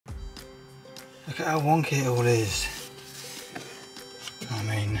Look at how wonky it all is. I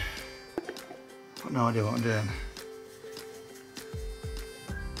mean, I've got no idea what I'm doing.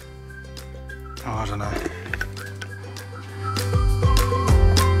 Oh, I don't know.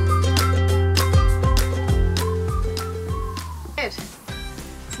 Good.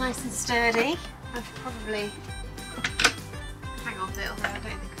 It's nice and sturdy. I should probably hang off it, although I don't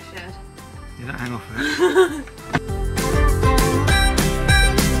think I should. You don't hang off it.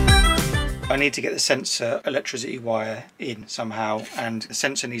 I need to get the sensor electricity wire in somehow, and the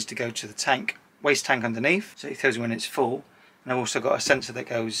sensor needs to go to the tank, waste tank underneath, so it tells you when it's full. And I've also got a sensor that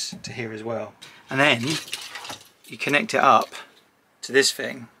goes to here as well. And then you connect it up to this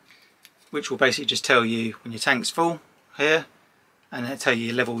thing, which will basically just tell you when your tank's full here, and it'll tell you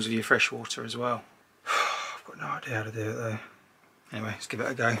your levels of your fresh water as well. I've got no idea how to do it though. Anyway, let's give it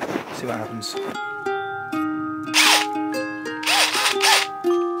a go, see what happens.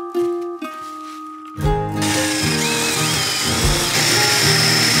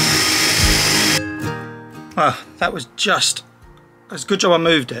 Ah, that was just, it's a good job I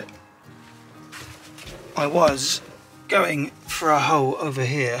moved it. I was going for a hole over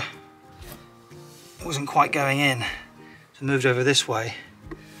here. It wasn't quite going in, so I moved over this way.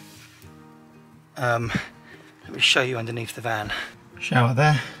 Let me show you underneath the van. Shower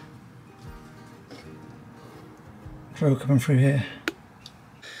there. Drill coming through here.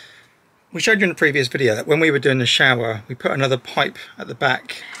 We showed you in the previous video that when we were doing the shower, we put another pipe at the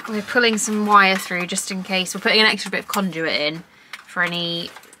back. We're pulling some wire through just in case. We're putting an extra bit of conduit in for any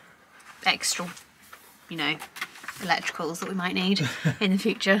extra, you know, electricals that we might need in the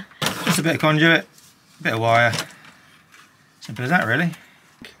future. Just a bit of conduit, a bit of wire. Simple as that, really.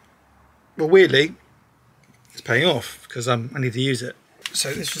 Well, weirdly, it's paying off because I need to use it.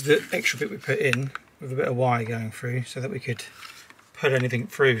 So this was the extra bit we put in with a bit of wire going through so that we could put anything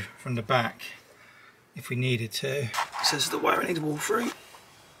through from the back if we needed to. So this is the wire I need to walk through,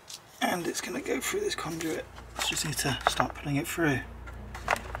 and it's going to go through this conduit. I just need to start pulling it through.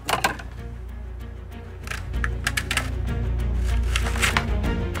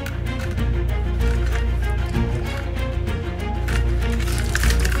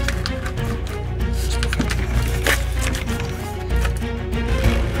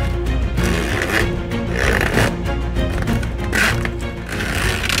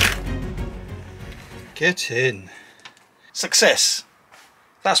 Get in. Success.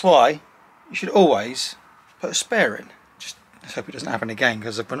 That's why you should always put a spare in. Just let's hope it doesn't happen again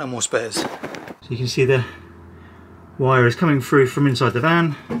because I've got no more spares. So you can see the wire is coming through from inside the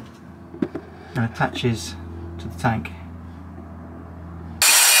van and attaches to the tank.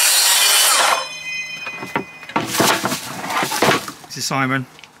 This is Simon.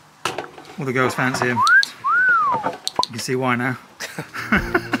 All the girls fancy him. You can see why now.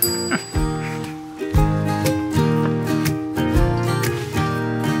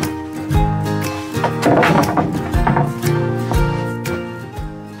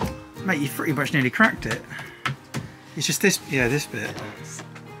 Mate, you pretty much nearly cracked it. It's just this, yeah, this bit.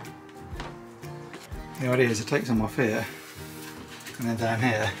 The idea is to take some off here and then down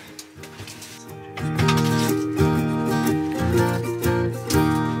here.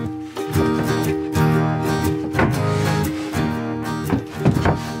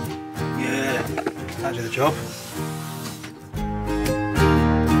 Yeah, that'll do the job.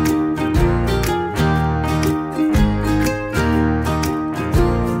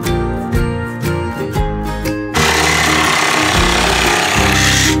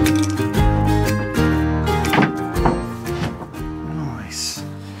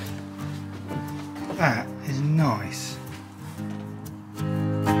 That is nice.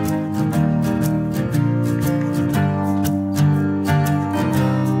 That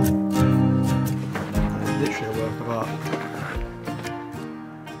is literally a work of art.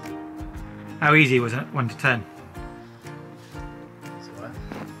 How easy was it? 1 to 10.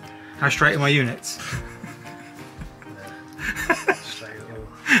 How straight are my units? Straight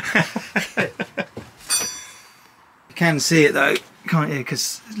You can see it though, can't you?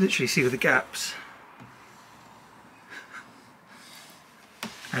 Because literally see with the gaps.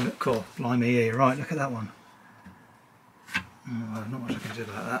 And look, cool, blimey, yeah, you're right, look at that one. Oh, not much I can do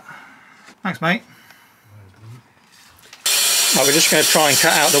about that. Thanks, mate. Right, we're just going to try and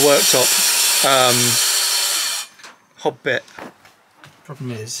cut out the worktop hob bit.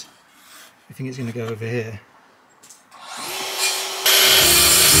 Problem is, I think it's going to go over here.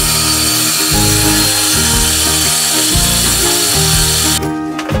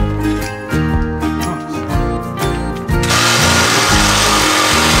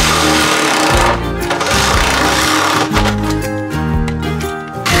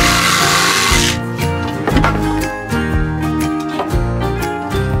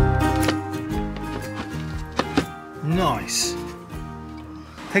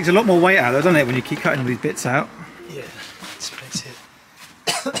 Takes a lot more weight out though, doesn't it, when you keep cutting all these bits out? Yeah, it's makes it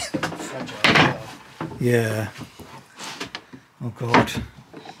fragile as well. Yeah. Oh god.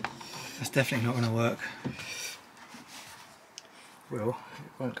 That's definitely not going to work. Well,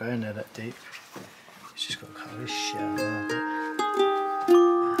 it won't go in there that deep. It's just got to cut this shit out now.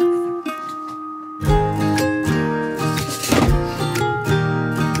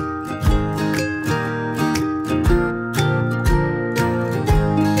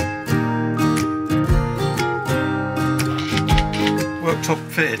 Worktop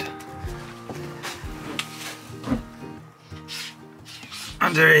fitted.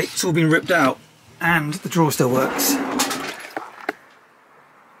 Under it's all been ripped out and the drawer still works.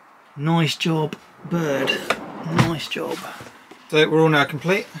 Nice job, bird. Nice job. So we're all now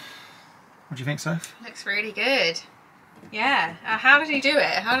complete. What do you think, Soph? Looks really good. Yeah. How did he do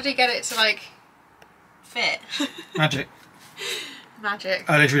it? How did he get it to like fit? Magic. Magic.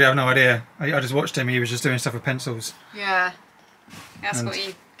 I literally have no idea. I just watched him. He was just doing stuff with pencils. Yeah. That's what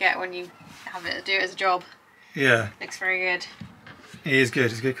you get when you have it do it as a job. Yeah. Looks very good. He is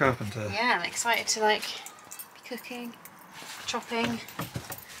good. He's a good carpenter. Yeah, I'm excited to like be cooking, chopping.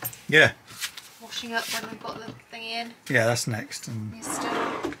 Yeah. Washing up when we've got the thingy in. Yeah, that's next. And Needs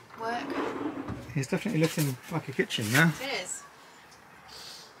to work. he's definitely looking like a kitchen now. It is.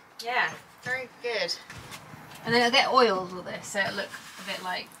 Yeah, very good. And then I'll get oils with this, so it'll look a bit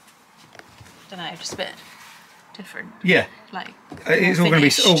like, I don't know, just a bit different. Yeah. Like It's all going to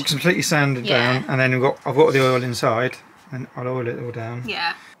be all finished. completely sanded down, and then I've got the oil inside, and I'll oil it all down.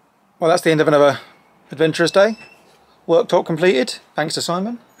 Yeah. Well, that's the end of another adventurous day. Worktop completed, thanks to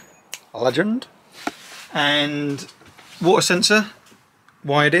Simon. Legend. And water sensor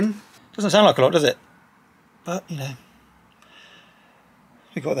wired in. Doesn't sound like a lot, does it? But, you know,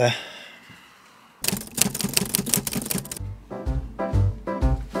 we got there.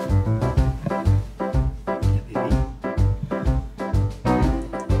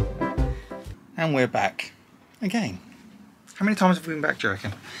 And we're back again. How many times have we been back, do you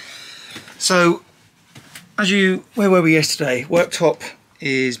reckon? So, where were we yesterday? Worktop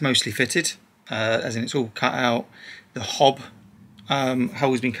is mostly fitted, as in it's all cut out. The hob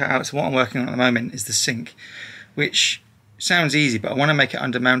hole's been cut out. So what I'm working on at the moment is the sink, which sounds easy, but I want to make it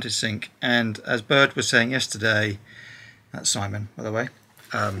under-mounted sink. And as Bird was saying yesterday, that's Simon, by the way,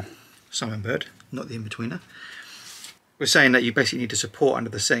 Simon Bird, not the in-betweener. We're saying that you basically need a support under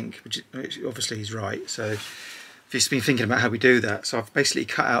the sink, which obviously he's right. So I've just been thinking about how we do that. So I've basically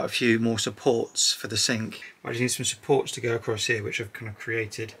cut out a few more supports for the sink. I just need some supports to go across here, which I've kind of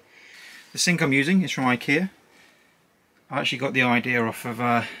created. The sink I'm using is from IKEA. I actually got the idea off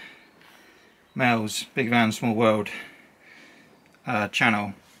of Mel's Big Van Small World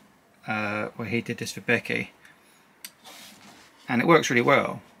channel, where he did this for Becky. And it works really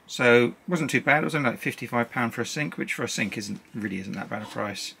well. So it wasn't too bad. It was only like £55 for a sink, which for a sink really isn't that bad a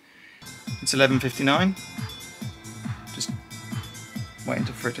price. It's 11.59. Just waiting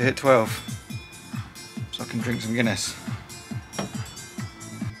for it to hit 12, so I can drink some Guinness.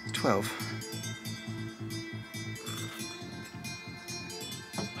 It's 12.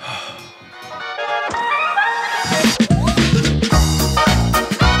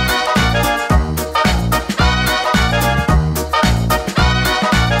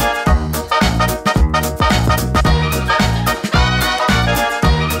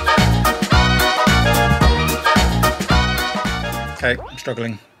 Okay, I'm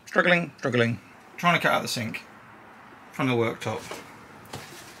struggling. Trying to cut out the sink from the worktop.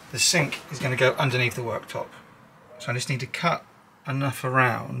 The sink is going to go underneath the worktop. So I just need to cut enough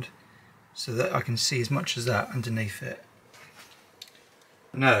around so that I can see as much as that underneath it.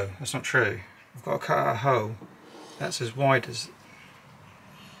 No, that's not true. I've got to cut out a hole that's as wide as...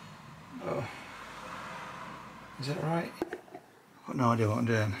 Oh. Is that right? I've got no idea what I'm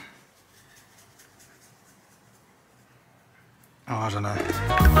doing. Oh, I don't know.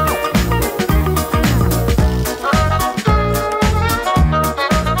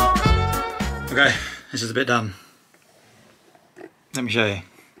 Okay, this is a bit done. Let me show you.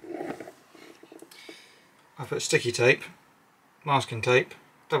 I put sticky tape, masking tape,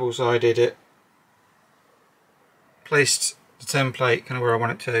 double-sided it, placed the template kind of where I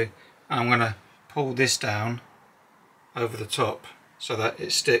want it to, and I'm going to pull this down over the top so that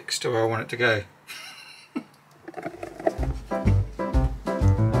it sticks to where I want it to go.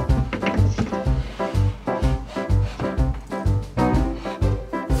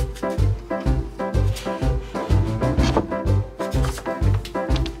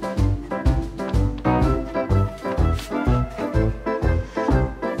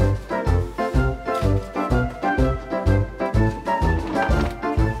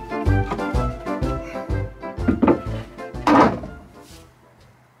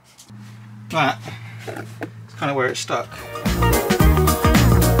 That is kind of where it's stuck.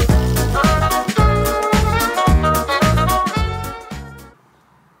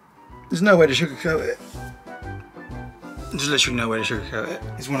 There's no way to sugarcoat it. There's literally no way to sugarcoat it.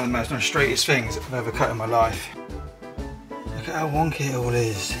 It's one of the most straightest things I've ever cut in my life. Look at how wonky it all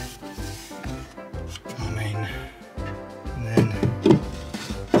is. I mean, and then...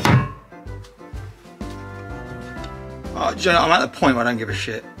 Oh, do you know, I'm at the point where I don't give a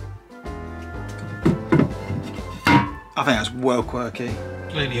shit. I think that's well quirky.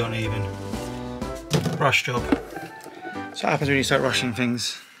 Clearly uneven. Rush job. So what happens when you start rushing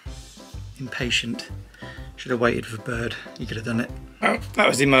things? Impatient. Should have waited for a bird. You could have done it. Oh, that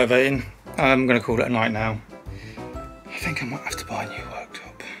was demotivating. I'm going to call it a night now. I think I might have to buy a new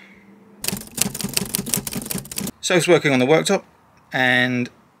worktop. Soph's working on the worktop and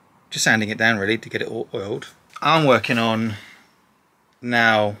just sanding it down really to get it all oiled. I'm working on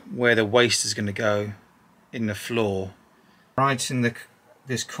now where the waste is going to go in the floor. Right in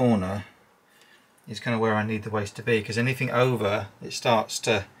this corner is kind of where I need the waste to be, because anything over it starts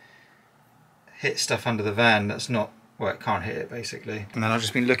to hit stuff under the van that's not, well, it can't hit it basically. And then I've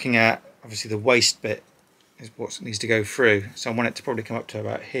just been looking at, obviously the waste bit is what needs to go through, so I want it to probably come up to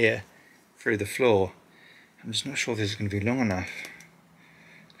about here through the floor. I'm just not sure this is going to be long enough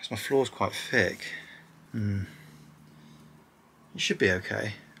because my floor's quite thick. It should be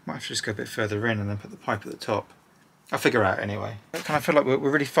okay. Might have to just go a bit further in and then put the pipe at the top. I'll figure out anyway. I kind of feel like we're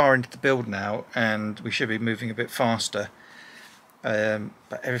really far into the build now and we should be moving a bit faster.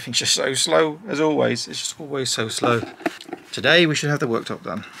 But everything's just so slow, as always. It's just always so slow. Today we should have the worktop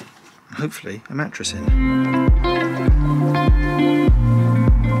done. And hopefully a mattress in.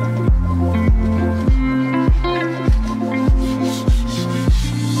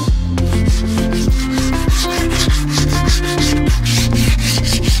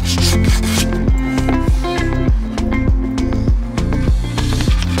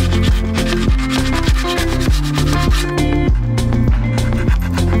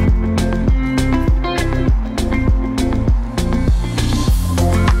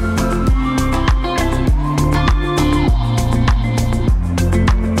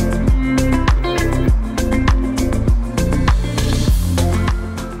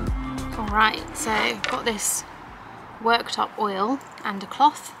 This worktop oil and a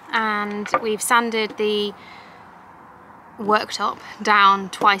cloth, and we've sanded the worktop down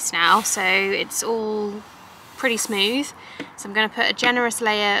twice now, so it's all pretty smooth. So I'm going to put a generous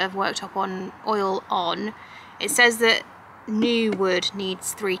layer of worktop oil on. It says that new wood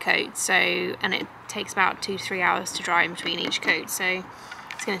needs 3 coats, so, and it takes about 2 to 3 hours to dry in between each coat, so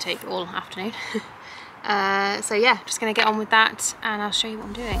it's going to take all afternoon. So yeah, just going to get on with that and I'll show you what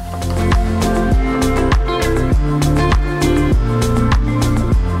I'm doing.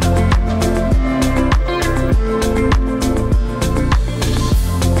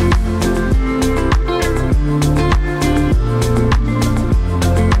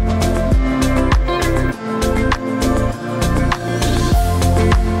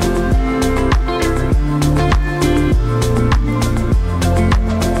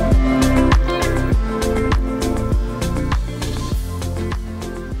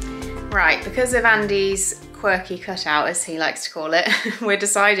 Because of Andy's quirky cutout, as he likes to call it, we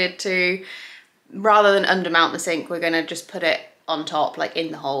decided to, rather than undermount the sink, we're going to just put it on top, like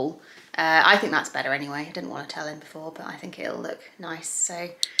in the hole. I think that's better anyway. I didn't want to tell him before, but I think it'll look nice. So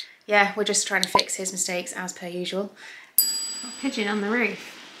yeah, we're just trying to fix his mistakes as per usual. Got a pigeon on the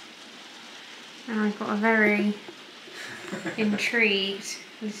roof. And I've got a very intrigued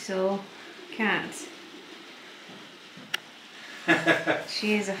little cat.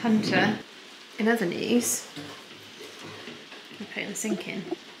 She is a hunter. In other news, I'm putting the sink in.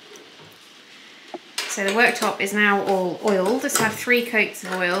 So the worktop is now all oiled. It's had 3 coats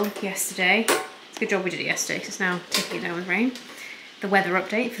of oil yesterday. It's a good job we did it yesterday because it's now tipping it down with rain. The weather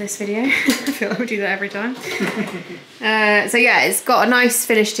update for this video. I feel like we do that every time. So yeah, it's got a nice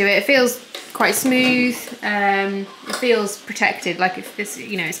finish to it. It feels quite smooth. It feels protected, like if this,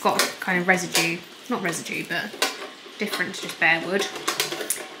 you know, it's got kind of residue. It's not residue, but different to just bare wood.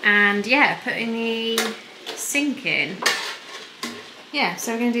 And yeah, putting the sink in. Yeah,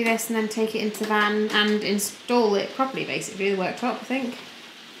 so we're going to do this and then take it into the van and install it properly, basically, the worktop, I think.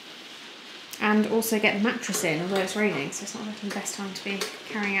 And also get the mattress in, although it's raining, so it's not looking the best time to be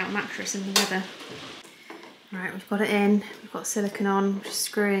carrying out a mattress in the weather. Right, we've got it in, we've got silicone on, just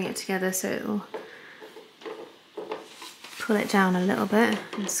screwing it together so it'll pull it down a little bit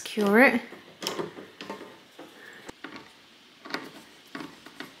and secure it.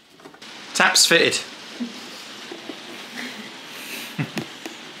 Taps fitted.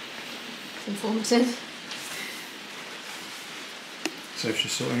 So informative. So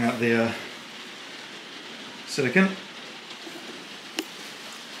she's sorting out the silicone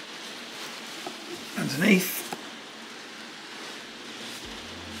underneath.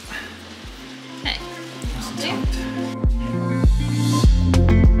 Okay, that'll do.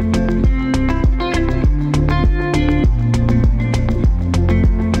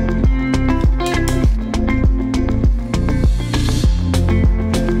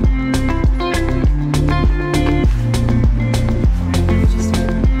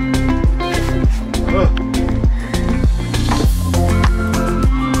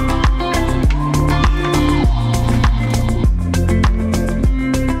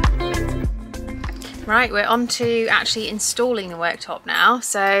 Right, we're on to actually installing the worktop now.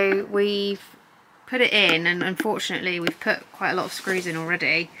 So we've put it in, and unfortunately we've put quite a lot of screws in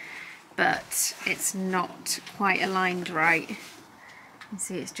already, but it's not quite aligned right. You can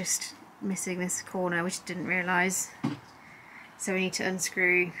see it's just missing this corner, which I didn't realise. So we need to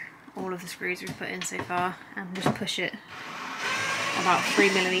unscrew all of the screws we've put in so far and just push it about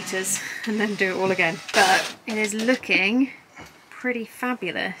 3mm and then do it all again. But it is looking pretty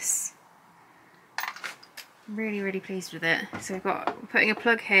fabulous. Really pleased with it. So we're putting a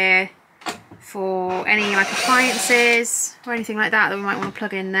plug here for any like appliances or anything like that we might want to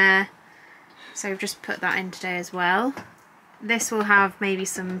plug in there. So we've just put that in today as well. This will have maybe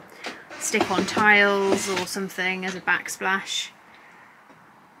some stick-on tiles or something as a backsplash.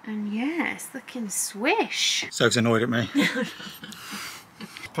 And yeah, it's looking swish. Sophie's annoyed at me.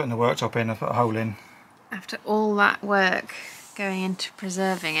 Putting the worktop in, I put a hole in. After all that work going into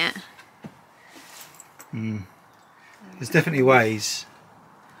preserving it. There's definitely ways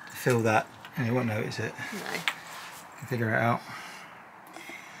to fill that and you won't notice it. No. You can figure it out.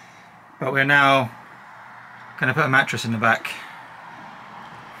 But we're now going to put a mattress in the back.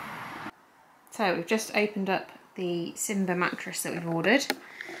 So we've just opened up the Simba mattress that we've ordered,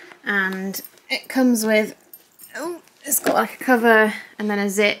 and it comes with, it's got like a cover and then a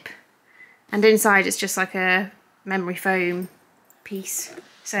zip, and inside it's just like a memory foam piece.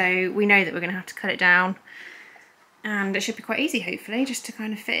 So we know that we're going to have to cut it down, and it should be quite easy hopefully, just to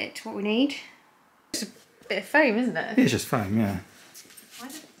kind of fit it to what we need. It's a bit of foam, isn't it? It's just foam, yeah. Why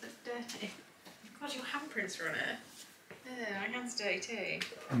does it look dirty? God, your handprints are on it. Yeah, my hand's dirty too.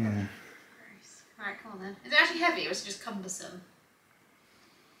 Yeah. Right, come on then. Is it actually heavy or is it just cumbersome?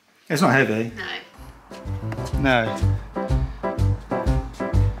 It's not heavy. No. No.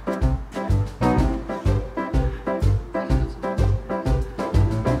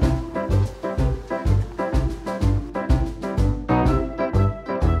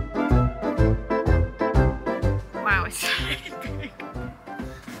 Wow, it's so big.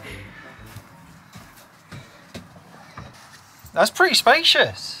 That's pretty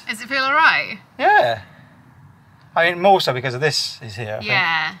spacious. Does it feel alright? Yeah. I mean, more so because of this is here, I think.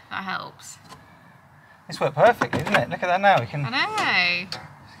 Yeah, that helps. It's worked perfectly, didn't it? Look at that now. We can. I know.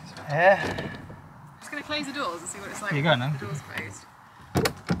 Yeah. Just going to close the doors and see what it's like. You go now. The doors closed.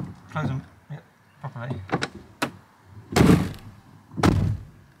 Close them. Yep, properly.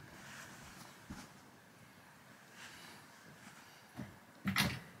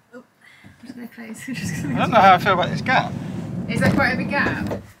 Oh, I'm just going to close. Just gonna I don't know how I feel about this gap. Is there quite a big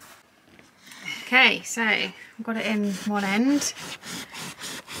gap? Okay, so I've got it in one end.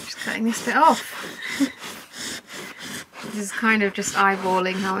 Just cutting this bit off. This is kind of just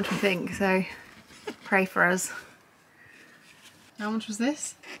eyeballing how much we think, so pray for us. How much was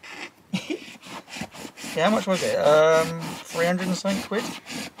this? Yeah, how much was it? 300 and something quid?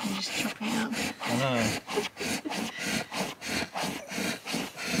 I'm just chopping it up. I know.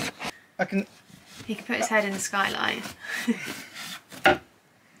 I can. He could put his head in the skylight.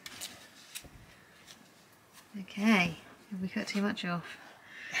 Okay, have we cut too much off?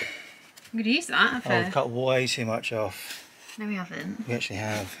 We could use that. Oh, we've cut way too much off. No, we haven't. We actually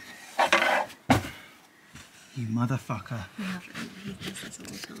have. You motherfucker. We haven't. He does this all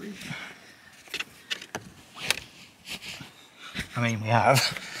the time. I mean, we have.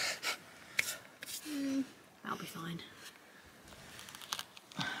 That'll be fine.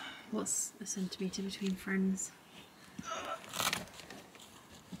 What's a centimetre between friends?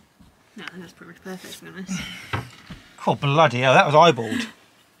 No, I think that's pretty much perfect, to be honest. Oh, bloody hell, that was eyeballed.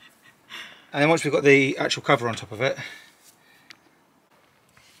 And then once we've got the actual cover on top of it.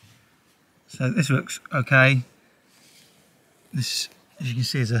 So this looks okay. This, as you can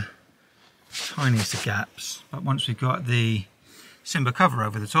see, is a tiniest of gaps. But once we've got the Simba cover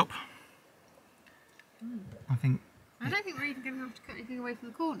over the top, I think... I don't think we're even going to have to cut anything away from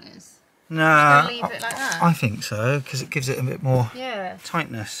the corners. Nah, leave it like that? I think so, because it gives it a bit more Yeah.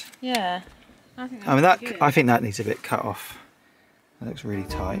 tightness. Yeah. I think I mean, that's good. I think that needs a bit cut off. That looks really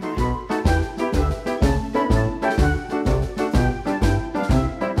tight.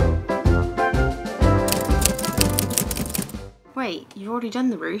 Wait, you've already done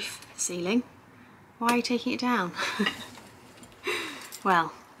the roof, the ceiling. Why are you taking it down?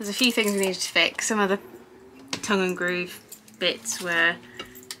 Well, there's a few things we needed to fix. Some of the tongue and groove bits were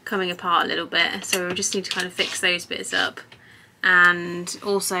coming apart a little bit, so we just need to kind of fix those bits up. And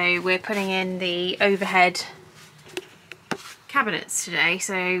also we're putting in the overhead cabinets today,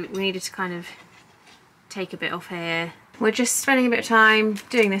 so we needed to kind of take a bit off here. We're just spending a bit of time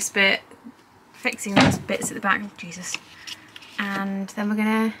doing this bit, fixing those bits at the back, Jesus, and then we're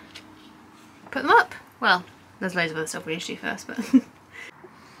gonna put them up. Well, there's loads of other stuff we need to do first, but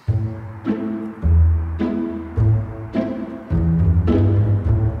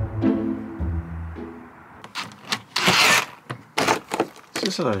It's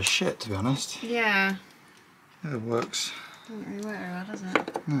just a load of shit, to be honest. yeah, It works. doesn't really work very well, does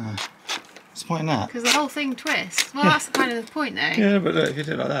it? No. What's the point in that? Because the whole thing twists. Well, that's kind of the point, though. Yeah, but look, if you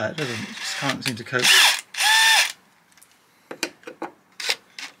do it like that, it doesn't. It just can't seem to cope.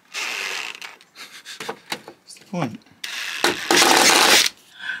 What's the point?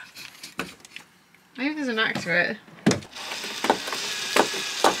 Maybe there's an knack to it.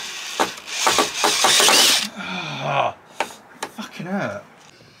 Oh, fucking hurt.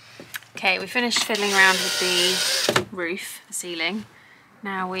 Okay, we finished fiddling around with the roof, the ceiling.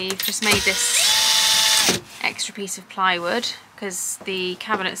 Now we've just made this extra piece of plywood because the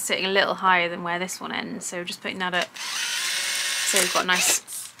cabinet's sitting a little higher than where this one ends, so we're just putting that up so we've got a nice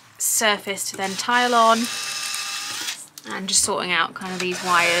surface to then tile on, and just sorting out kind of these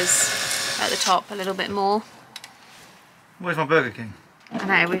wires at the top a little bit more. Where's my Burger King?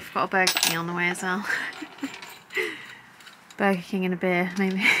 I know, we've got a Burger King on the way as well. Burger King and a beer,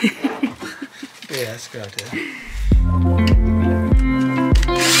 maybe. Yeah, that's a good idea.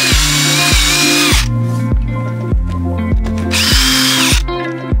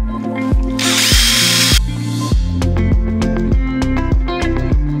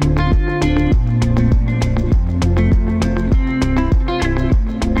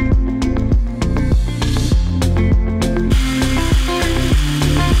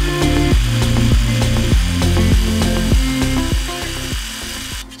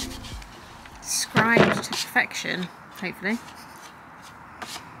 Scribed to perfection, hopefully.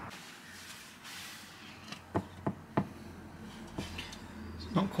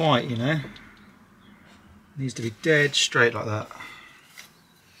 Not quite, you know. Needs to be dead straight like that.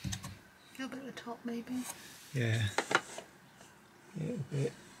 A little bit at the top, maybe. Yeah. A little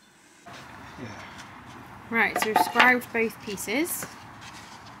bit. Yeah. Right, so we've scribed both pieces,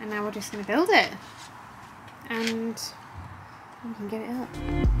 and now we're just going to build it, and we can get it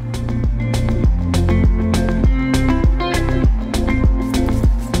up.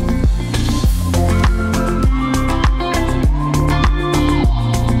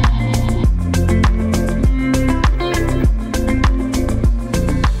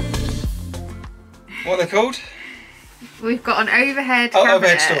 What are they called? We've got an overhead Oh, cabinet,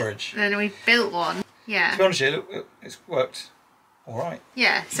 overhead storage. then we've built one. Yeah. To be honest with you, look, it's worked alright.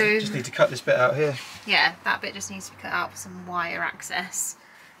 Yeah, so Just need to cut this bit out here. yeah, that bit just needs to be cut out for some wire access.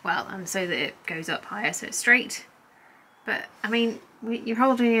 Well, and so that it goes up higher so it's straight. But, I mean, you're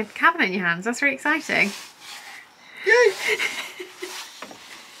holding a cabinet in your hands, that's really exciting. Yay!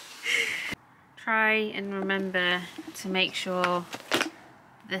 Try and remember to make sure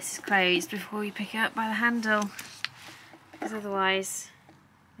this is closed before you pick it up by the handle, because otherwise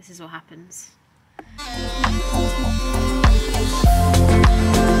this is what happens.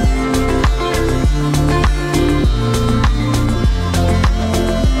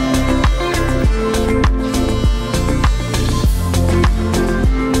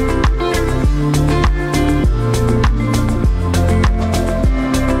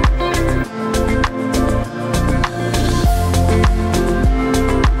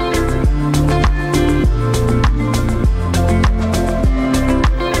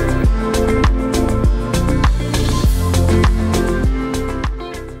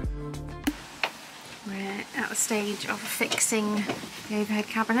 Stage of fixing the overhead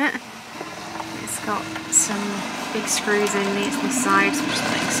cabinet. It's got some big screws in this side, so I'm just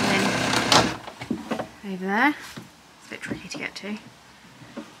putting some in over there. It's a bit tricky to get to.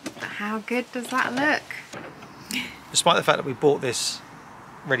 But how good does that look? Despite the fact that we bought this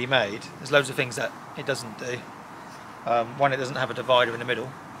ready-made, there's loads of things that it doesn't do. One, it doesn't have a divider in the middle,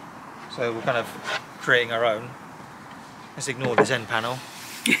 so we're kind of creating our own. Let's ignore this end panel.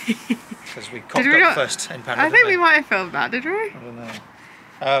 Because we cocked up the first end panel. I think we might have filmed that, did we? I don't know.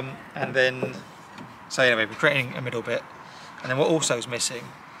 And then, so anyway, we're creating a middle bit. And then what also is missing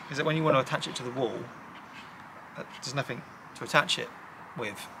is that when you want to attach it to the wall, there's nothing to attach it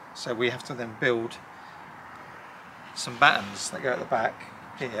with. So we have to then build some battens that go at the back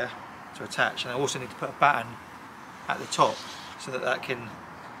here to attach. And I also need to put a batten at the top so that that can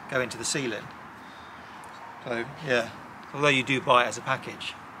go into the ceiling. So yeah, although you do buy it as a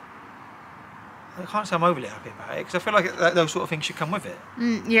package, I can't say I'm overly happy about it because I feel like those sort of things should come with it.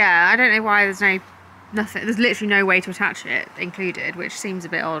 Yeah, I don't know why there's nothing. There's literally no way to attach it included, which seems a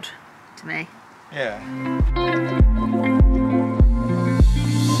bit odd to me. Yeah.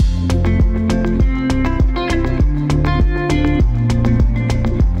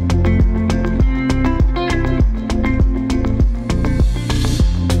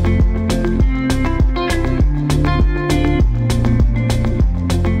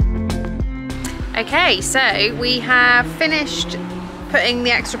 Okay, so we have finished putting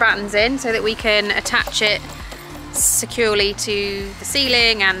the extra battens in so that we can attach it securely to the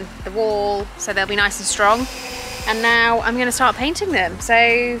ceiling and the wall so they'll be nice and strong. And now I'm going to start painting them. So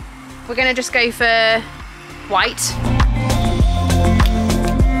we're going to just go for white.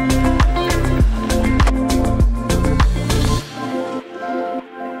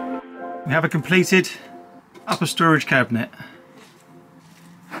 We have a completed upper storage cabinet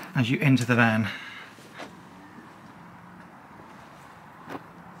as you enter the van.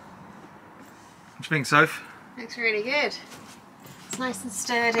 What do you think, Soph? Looks really good. It's nice and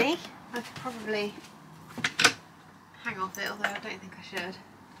sturdy. I could probably hang off it, although I don't think I should.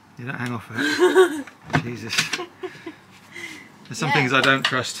 You don't hang off it. Jesus. There's some things I don't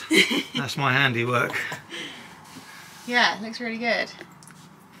trust. That's my handiwork. Yeah, it looks really good.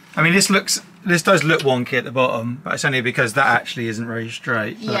 I mean, this does look wonky at the bottom, but it's only because that actually isn't very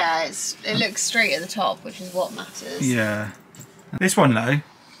straight. But yeah, it looks straight at the top, which is what matters. yeah. This one though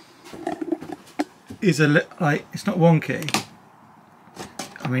is like, it's not wonky.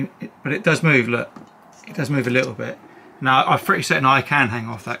 I mean, but it does move. Look, it does move a little bit. Now I'm pretty certain I can hang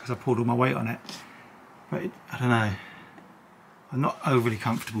off that because I pulled all my weight on it. But I don't know. I'm not overly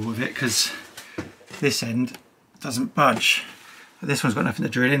comfortable with it because this end doesn't budge. But this one's got nothing to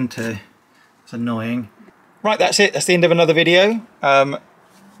drill into. It's annoying. Right, that's it. That's the end of another video.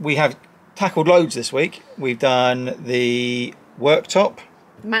 We have tackled loads this week. We've done the worktop,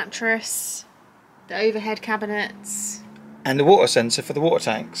 Mattress, the overhead cabinets, and the water sensor for the water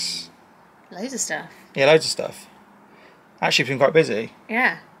tanks. loads of stuff. Yeah, loads of stuff. Actually been quite busy.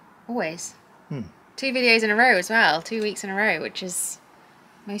 Yeah, always. 2 videos in a row as well, 2 weeks in a row, which is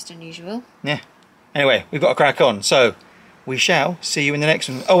most unusual. Yeah. Anyway, we've got to crack on. So we shall see you in the next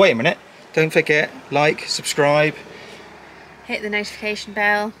one. Oh, wait a minute. Don't forget, like, subscribe. Hit the notification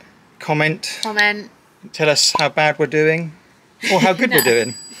bell. Comment. Comment. Tell us how bad we're doing. Or how good we're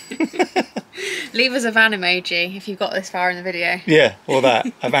doing. Leave us a van emoji if you've got this far in the video. Yeah, or that.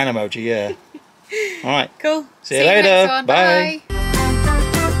 A van emoji, yeah. Alright. Cool. See you later. Next one. Bye. Bye.